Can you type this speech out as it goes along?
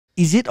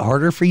Is it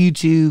harder for you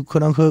to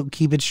quote unquote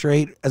keep it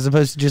straight as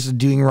opposed to just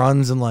doing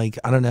runs and like,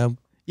 I don't know,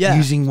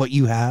 using what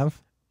you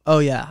have? Oh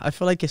yeah, I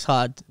feel like it's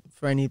hard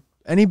for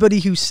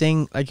anybody who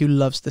who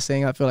loves to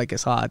sing. I feel like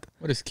it's hard.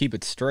 What is keep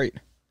it straight?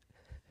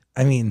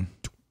 I mean,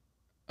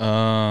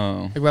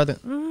 oh, like rather.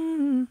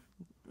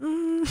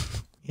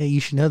 Yeah, you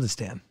should know this,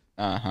 Dan.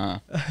 I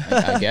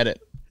get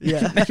it.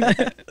 Yeah.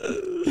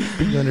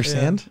 You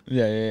understand?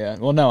 Yeah.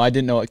 Well, no, I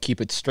didn't know what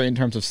keep it straight in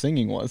terms of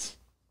singing was.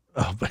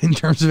 Oh, but in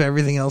terms of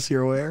everything else,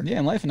 you're aware? Yeah,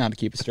 I'm life and how to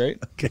keep it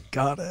straight. Okay,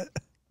 got it.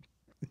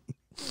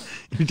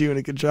 You're doing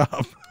a good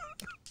job.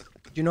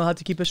 Do you know how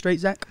to keep it straight,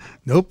 Zach?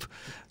 Nope.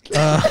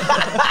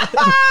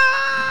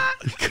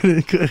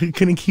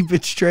 Couldn't keep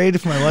it straight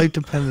if my life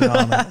depended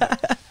on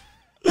it.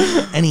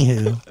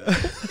 Anywho.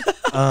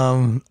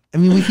 I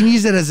mean, we can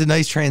use that as a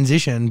nice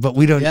transition, but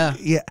we don't.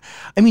 Yeah.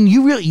 I mean,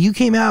 you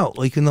came out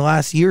like in the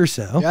last year or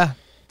so. Yeah.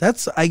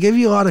 I give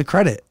you a lot of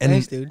credit. And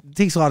thanks, dude. It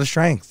takes a lot of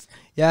strength.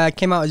 Yeah, I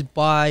came out as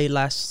bi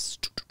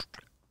last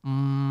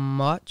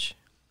March.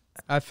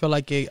 I feel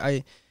like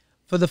I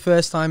for the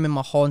first time in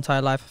my whole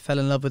entire life, I fell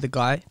in love with a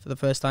guy for the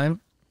first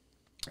time.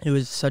 It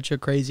was such a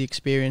crazy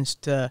experience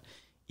to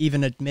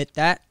even admit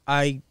that.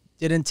 I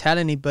didn't tell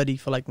anybody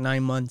for like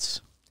 9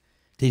 months.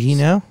 Did he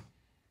know?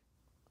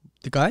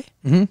 The guy?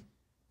 Mm-hmm.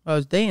 I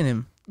was dating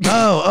him.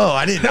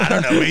 I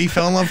don't know. He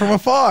fell in love from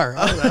afar.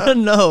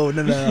 No.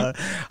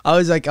 I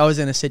was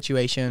in a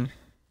situation,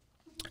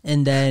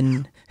 and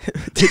then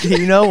did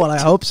you know? Well, I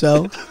hope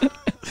so.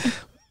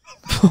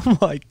 Oh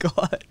my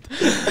god.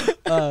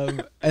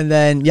 And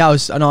then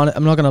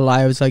I'm not gonna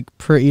lie, I was like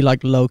pretty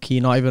like low key,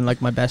 not even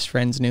like my best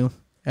friends knew.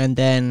 And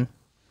then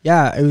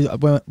I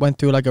went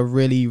through like a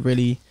really,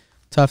 really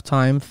tough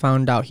time.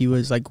 Found out he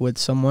was like with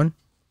someone,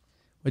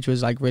 which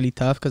was like really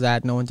tough because I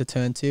had no one to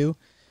turn to.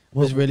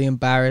 Was really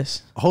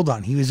embarrassed. Hold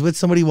on, he was with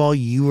somebody while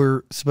you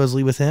were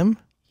supposedly with him?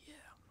 Yeah.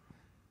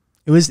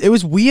 It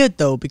was weird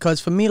though,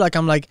 because for me, like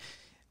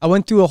I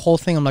went through a whole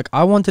thing. I'm like,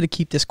 I wanted to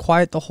keep this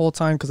quiet the whole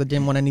time because I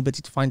didn't want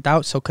anybody to find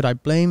out. So could I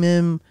blame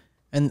him?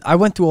 And I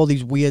went through all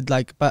these weird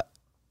but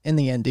in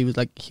the end,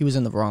 he was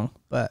in the wrong.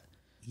 But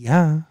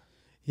yeah,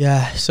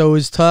 so it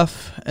was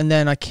tough. And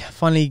then I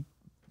finally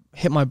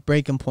hit my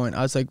breaking point.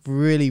 I was like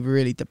really,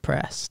 really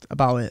depressed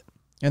about it.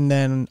 And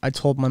then I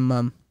told my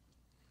mum.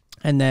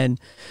 And then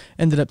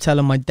ended up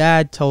telling my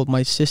dad, told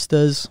my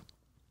sisters.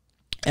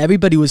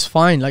 Everybody was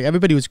fine. Like,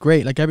 everybody was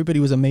great. Like, everybody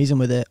was amazing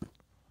with it.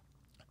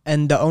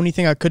 And the only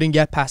thing I couldn't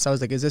get past, I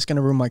was like, is this going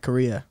to ruin my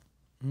career?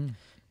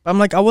 But I'm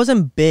like, I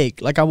wasn't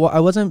big. Like, I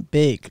wasn't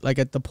big, like,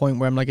 at the point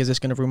where I'm like, is this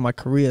going to ruin my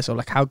career? So,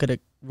 like, how could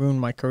it ruin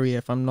my career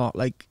if I'm not,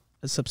 like,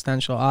 a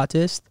substantial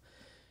artist?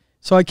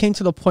 So I came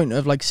to the point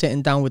of, like,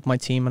 sitting down with my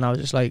team, and I was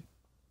just like,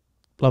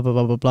 blah, blah,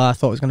 blah, blah, blah. I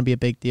thought it was going to be a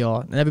big deal.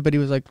 And everybody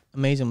was, like,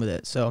 amazing with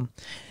it. So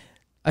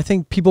I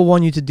think people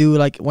want you to do,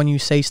 like, when you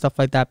say stuff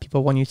like that,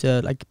 people want you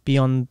to, like, be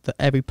on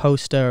every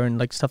poster and,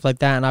 like, stuff like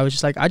that. And I was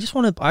just like, I just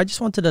wanted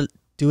to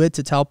do it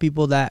to tell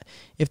people that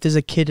if there's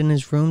a kid in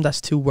his room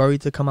that's too worried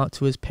to come out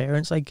to his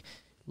parents, like,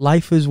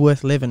 life is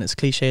worth living, as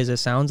cliche as it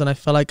sounds. And I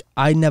feel like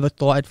I never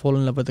thought I'd fall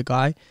in love with a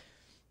guy,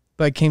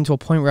 but it came to a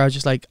point where I was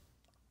just like,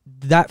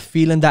 that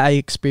feeling that I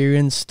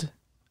experienced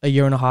a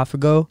year and a half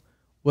ago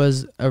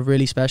was a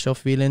really special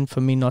feeling for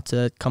me, not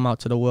to come out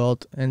to the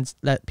world and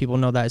let people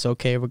know that it's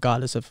okay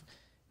regardless of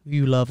who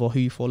you love or who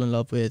you fall in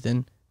love with,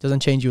 and it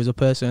doesn't change you as a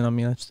person. I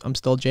mean, I'm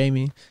still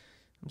Jamie.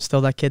 I'm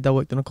still that kid that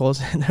worked in a call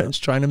center and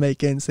trying to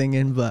make it and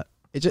singing, but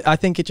I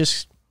think it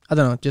just, I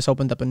don't know, just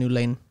opened up a new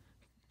lane.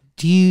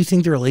 Do you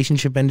think the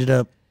relationship ended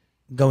up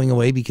going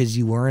away because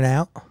you weren't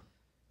out?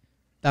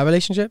 That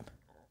relationship?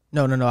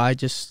 No. I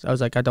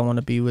was like, I don't want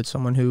to be with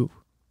someone who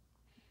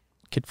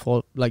could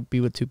be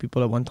with two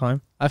people at one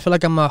time. I feel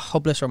like I'm a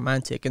hopeless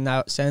romantic in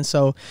that sense.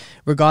 So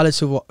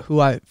regardless of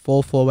who I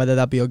fall for, whether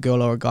that be a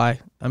girl or a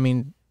guy, I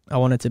mean, I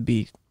want it to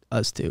be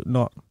us two,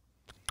 not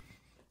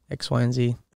X, Y, and Z.